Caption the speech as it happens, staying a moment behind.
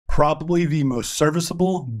Probably the most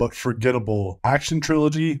serviceable but forgettable action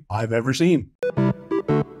trilogy I've ever seen.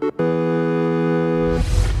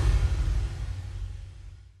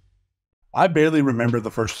 I barely remember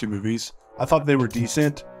the first two movies. I thought they were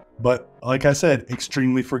decent, but like I said,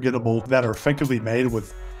 extremely forgettable, that are effectively made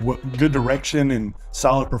with good direction and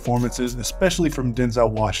solid performances, especially from Denzel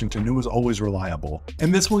Washington, who was always reliable.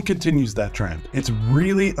 And this one continues that trend. It's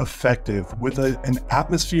really effective with an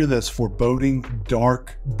atmosphere that's foreboding,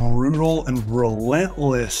 dark, brutal, and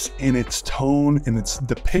relentless in its tone and its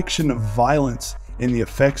depiction of violence and the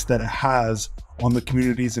effects that it has on the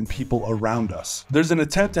communities and people around us. There's an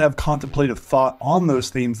attempt to have contemplative thought on those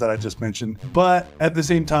themes that I just mentioned, but at the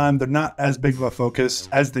same time, they're not as big of a focus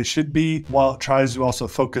as they should be, while it tries to also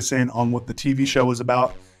focus in on what the TV show is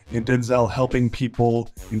about, and Denzel helping people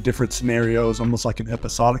in different scenarios, almost like an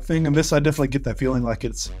episodic thing. And this, I definitely get that feeling like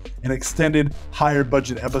it's an extended, higher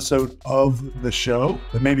budget episode of the show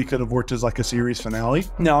that maybe could have worked as like a series finale.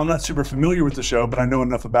 Now, I'm not super familiar with the show, but I know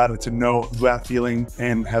enough about it to know that feeling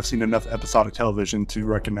and have seen enough episodic television to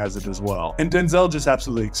recognize it as well. And Denzel just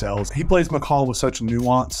absolutely excels. He plays McCall with such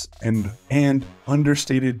nuance and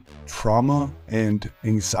understated trauma and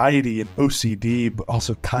anxiety and OCD, but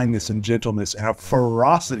also kindness and gentleness and a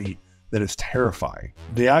ferocity that is terrifying.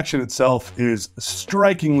 The action itself is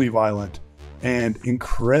strikingly violent and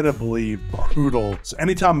incredibly brutal. So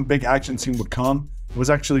anytime a big action scene would come, it was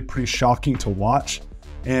actually pretty shocking to watch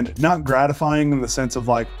and not gratifying in the sense of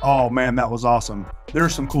like, oh man, that was awesome. There are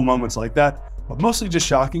some cool moments like that, but mostly just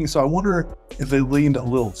shocking. So I wonder if they leaned a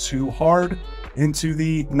little too hard into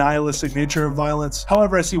the nihilistic nature of violence.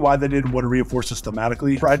 However, I see why they did want to reinforce this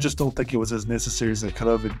thematically. I just don't think it was as necessary as they could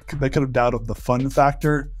have. They could have doubted the fun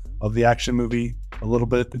factor of the action movie a little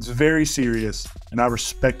bit. It's very serious, and I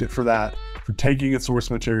respect it for that, for taking its source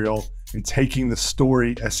material and taking the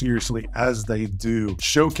story as seriously as they do,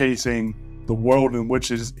 showcasing the world in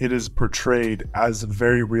which it is portrayed as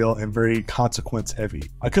very real and very consequence heavy.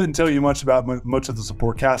 I couldn't tell you much about much of the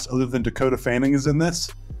support cast other than Dakota Fanning is in this.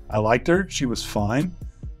 I liked her, she was fine,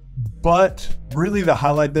 but really the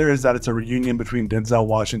highlight there is that it's a reunion between Denzel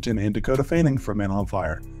Washington and Dakota Fanning from Man on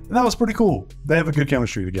Fire. And that was pretty cool. They have a good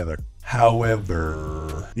chemistry together.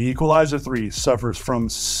 However, The Equalizer 3 suffers from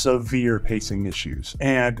severe pacing issues.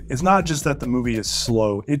 And it's not just that the movie is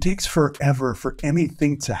slow, it takes forever for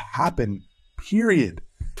anything to happen, period.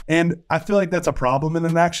 And I feel like that's a problem in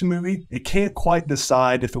an action movie. It can't quite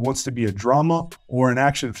decide if it wants to be a drama or an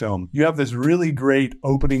action film. You have this really great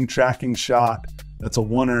opening tracking shot that's a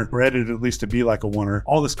oneer, or edited at least to be like a oneer.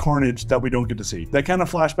 All this carnage that we don't get to see. They kind of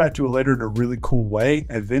flash back to it later in a really cool way.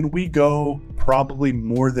 And then we go probably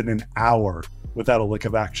more than an hour without a lick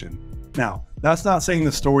of action. Now, that's not saying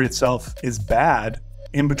the story itself is bad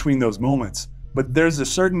in between those moments, but there's a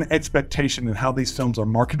certain expectation in how these films are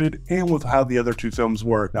marketed and with how the other two films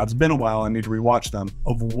were. Now, it's been a while, I need to rewatch them,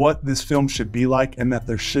 of what this film should be like and that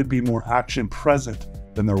there should be more action present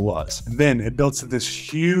than there was. And then it builds to this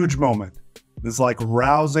huge moment, this like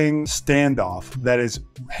rousing standoff that is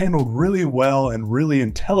handled really well and really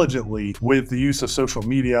intelligently with the use of social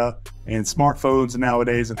media and smartphones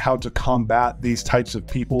nowadays and how to combat these types of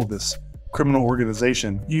people, this criminal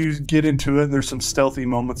organization. You get into it, there's some stealthy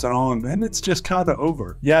moments and all, and then it's just kind of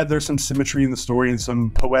over. Yeah, there's some symmetry in the story and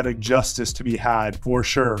some poetic justice to be had for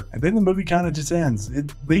sure. And then the movie kind of just ends.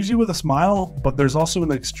 It leaves you with a smile, but there's also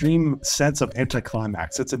an extreme sense of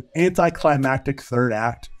anticlimax. It's an anticlimactic third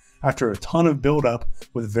act after a ton of buildup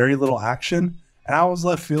with very little action. And I was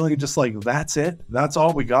left feeling just like, that's it? That's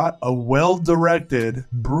all we got? A well-directed,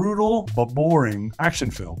 brutal, but boring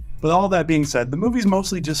action film. But all that being said, the movie's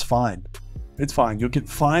mostly just fine. It's fine. You'll get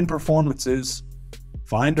fine performances,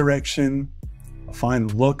 fine direction, a fine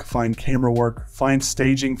look, fine camera work, fine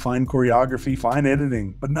staging, fine choreography, fine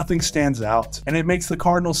editing, but nothing stands out. And it makes the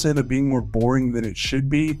cardinal sin of being more boring than it should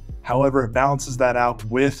be. However, it balances that out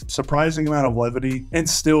with surprising amount of levity and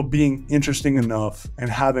still being interesting enough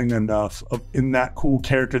and having enough of in that cool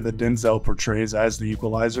character that Denzel portrays as the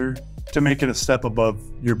Equalizer to make it a step above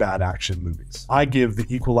your bad action movies. I give The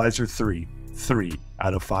Equalizer 3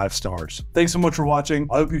 out of 5 stars. Thanks so much for watching.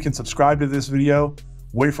 I hope you can subscribe to this video.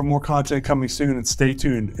 Wait for more content coming soon and stay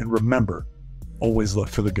tuned. And remember, always look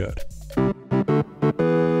for the good.